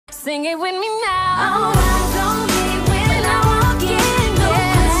Sing it with me now. All eyes on me when I walk in. No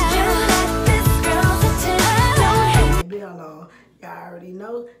question, this girl's attention. Be alone. Y'all already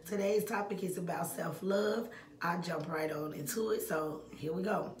know today's topic is about self-love. I jump right on into it, so here we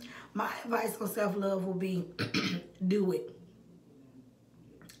go. My advice on self-love will be do it.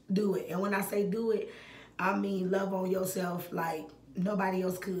 Do it. And when I say do it, I mean love on yourself like nobody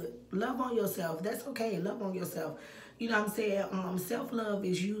else could. Love on yourself. That's okay. Love on yourself. You know what I'm saying? Self-love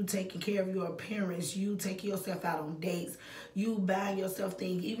is you taking care of your appearance, you taking yourself out on dates, you buying yourself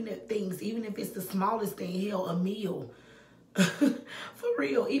things, even if it's the smallest thing, hell, a meal. For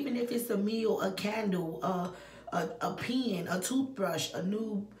real, even if it's a meal, a candle, a pen, a toothbrush, a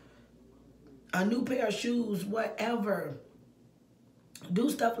new pair of shoes, whatever. Do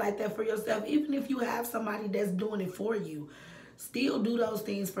stuff like that for yourself. Even if you have somebody that's doing it for you, still do those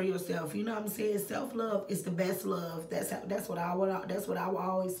things for yourself. You know what I'm saying? Self-love is the best love. That's what I would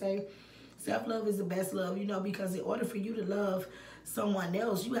always say. Self-love is the best love, you know, because in order for you to love someone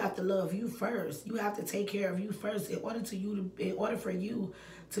else, you have to love you first. You have to take care of you first in order for you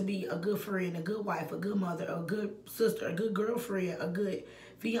to be a good friend, a good wife, a good mother, a good sister, a good girlfriend, a good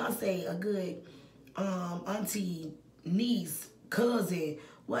fiance, a good auntie, niece, cousin,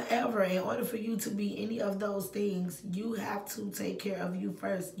 whatever. In order for you to be any of those things, you have to take care of you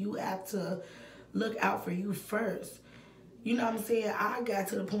first. You have to look out for you first. You know what I'm saying? I got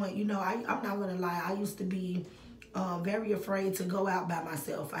to the point, you know, I'm not going to lie. I used to be very afraid to go out by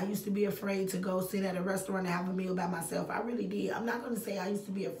myself. I used to be afraid to go sit at a restaurant and have a meal by myself. I really did. I'm not going to say I used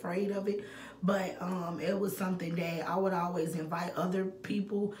to be afraid of it, but it was something that I would always invite other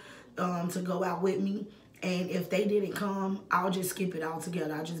people to go out with me. And if they didn't come, I'll just skip it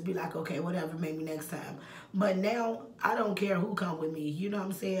altogether. I'll just be like, okay, whatever, maybe next time. But now, I don't care who come with me. You know what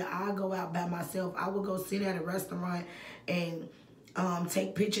I'm saying? I'll go out by myself. I will go sit at a restaurant and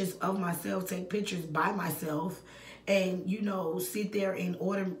take pictures of myself, take pictures by myself, and, you know, sit there and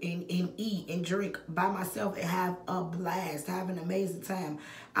order and eat and drink by myself and have a blast, have an amazing time.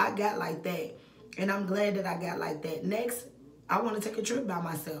 I got like that, and I'm glad that I got like that. Next, I want to take a trip by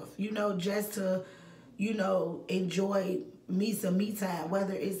myself, you know, just to, you know, enjoy me some me time,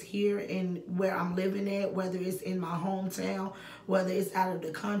 whether it's here in where I'm living at, whether it's in my hometown, whether it's out of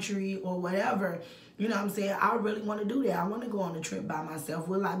the country or whatever. You know what I'm saying? I really want to do that. I want to go on a trip by myself.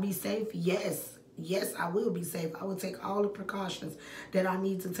 Will I be safe? Yes. Yes, I will be safe. I will take all the precautions that I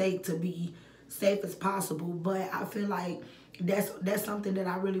need to take to be safe as possible. But I feel like that's something that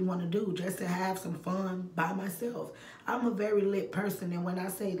I really want to do, just to have some fun by myself. I'm a very lit person, and when I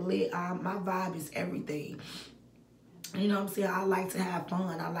say lit, my vibe is everything. You know what I'm saying? I like to have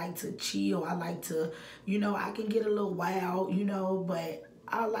fun. I like to chill. I like to, you know, I can get a little wild, you know, but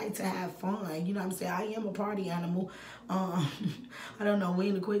I like to have fun. You know what I'm saying? I am a party animal. I don't know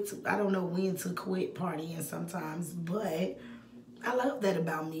when to quit. I don't know when to quit partying sometimes, but I love that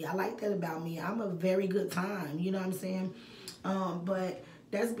about me. I like that about me. I'm a very good time. You know what I'm saying? But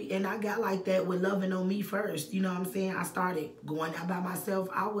and I got like that with loving on me first. You know what I'm saying? I started going out by myself.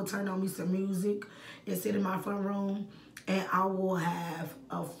 I would turn on me some music and sit in my front room, and I will have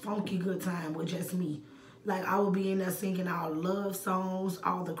a funky good time with just me. Like, I will be in there singing all the love songs,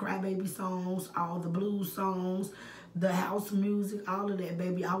 all the crybaby songs, all the blues songs, the house music, all of that,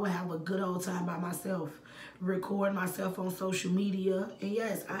 baby. I would have a good old time by myself, record myself on social media, and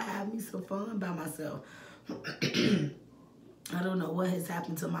yes, I have me some fun by myself. I don't know what has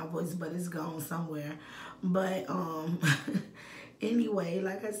happened to my voice, but it's gone somewhere. But anyway,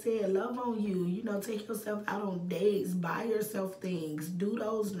 like I said, love on you. You know, take yourself out on dates, buy yourself things, do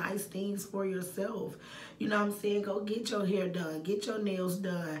those nice things for yourself. You know what I'm saying? Go get your hair done, get your nails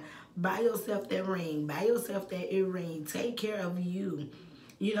done, buy yourself that ring, buy yourself that earring. Take care of you.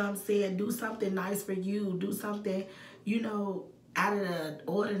 You know what I'm saying? Do something nice for you. Do something, you know, out of the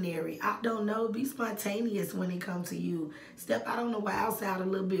ordinary. I don't know. Be spontaneous when it comes to you. Step out on the wild side a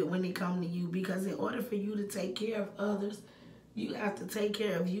little bit when it comes to you, because in order for you to take care of others, you have to take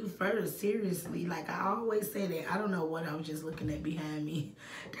care of you first. Seriously. Like I always say that. I don't know what I was just looking at behind me.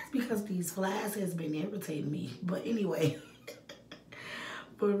 That's because these flies has been irritating me. But anyway,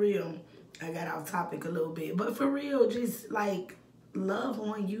 for real, I got off topic a little bit. But for real, just like love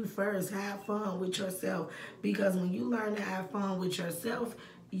on you first. Have fun with yourself, because when you learn to have fun with yourself,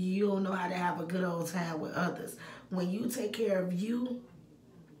 you'll know how to have a good old time with others. When you take care of you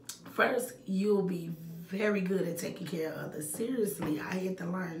first, you'll be very good at taking care of others. Seriously, I had to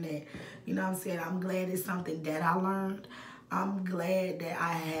learn that. You know what I'm saying? I'm glad it's something that I learned. I'm glad that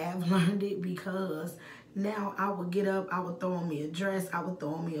I have learned it, because Now I would get up, I would throw on me a dress, I would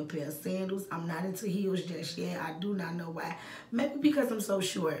throw on me a pair of sandals. I'm not into heels just yet. I do not know why. Maybe because I'm so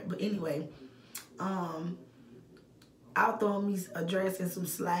short. But anyway, I'll throw on me a dress and some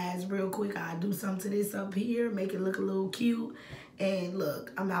slides real quick. I'll do something to this up here, make it look a little cute. And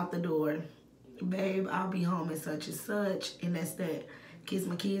look, I'm out the door. Babe, I'll be home at such and such. And that's that. Kiss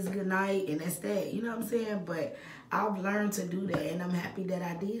my kids goodnight, and that's that. You know what I'm saying? But I've learned to do that, and I'm happy that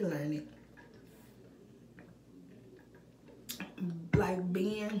I did learn it. Like,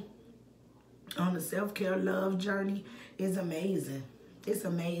 being on the self-care love journey is amazing. It's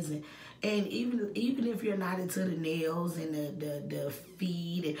amazing. And even if you're not into the nails and the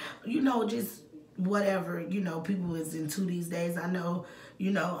feet and, you know, just whatever, you know, people is into these days. I know,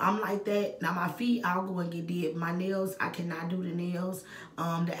 you know, I'm like that. Now my feet, I'll go and get did. My nails, I cannot do the nails.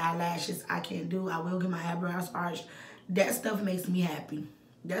 The eyelashes, I can't do. I will get my eyebrows arched. That stuff makes me happy.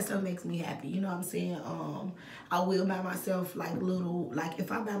 That stuff makes me happy. You know what I'm saying? I will buy myself like little, like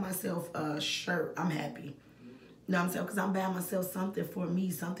if I buy myself a shirt, I'm happy. You know what I'm saying? Because I'm buying myself something for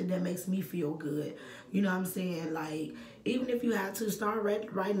me, something that makes me feel good. You know what I'm saying? Like, even if you have to start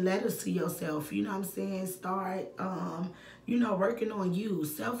writing letters to yourself, you know what I'm saying? Start, you know, working on you.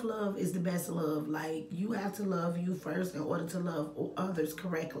 Self-love is the best love. Like, you have to love you first in order to love others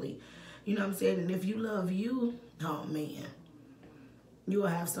correctly. You know what I'm saying? And if you love you, oh, man, you will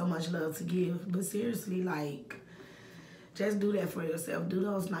have so much love to give. But seriously, like, just do that for yourself. Do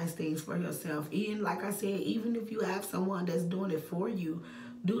those nice things for yourself. Even, like I said, even if you have someone that's doing it for you,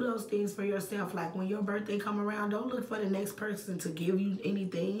 do those things for yourself. Like, when your birthday come around, don't look for the next person to give you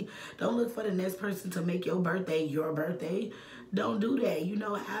anything. Don't look for the next person to make your birthday your birthday. Don't do that. You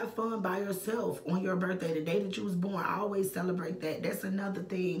know, have fun by yourself on your birthday, the day that you was born. I always celebrate that. That's another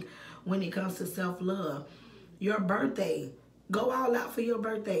thing when it comes to self-love. Your birthday. Go all out for your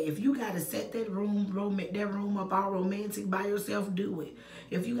birthday. If you gotta set that room up all romantic by yourself, do it.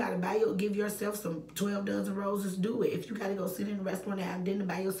 If you gotta give yourself some 12 dozen roses, do it. If you gotta go sit in a restaurant and have dinner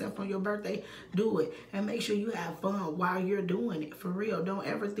by yourself on your birthday, do it. And make sure you have fun while you're doing it. For real. Don't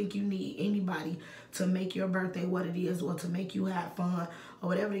ever think you need anybody to make your birthday what it is or to make you have fun or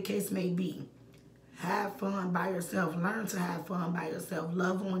whatever the case may be. Have fun by yourself. Learn to have fun by yourself.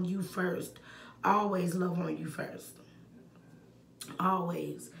 Love on you first. Always love on you first.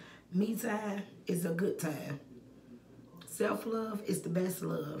 Always. Me time is a good time. Self-love is the best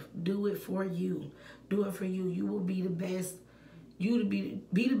love. Do it for you. Do it for you. You will be the best. You to be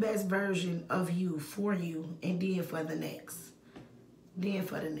the best version of you for you, and then for the next. Then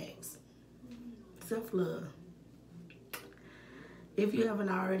for the next. Self-love. If you haven't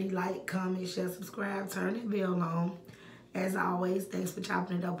already, like, comment, share, subscribe, turn that bell on. As always, thanks for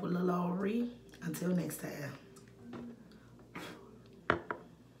chopping it up with Lil Ree. Until next time.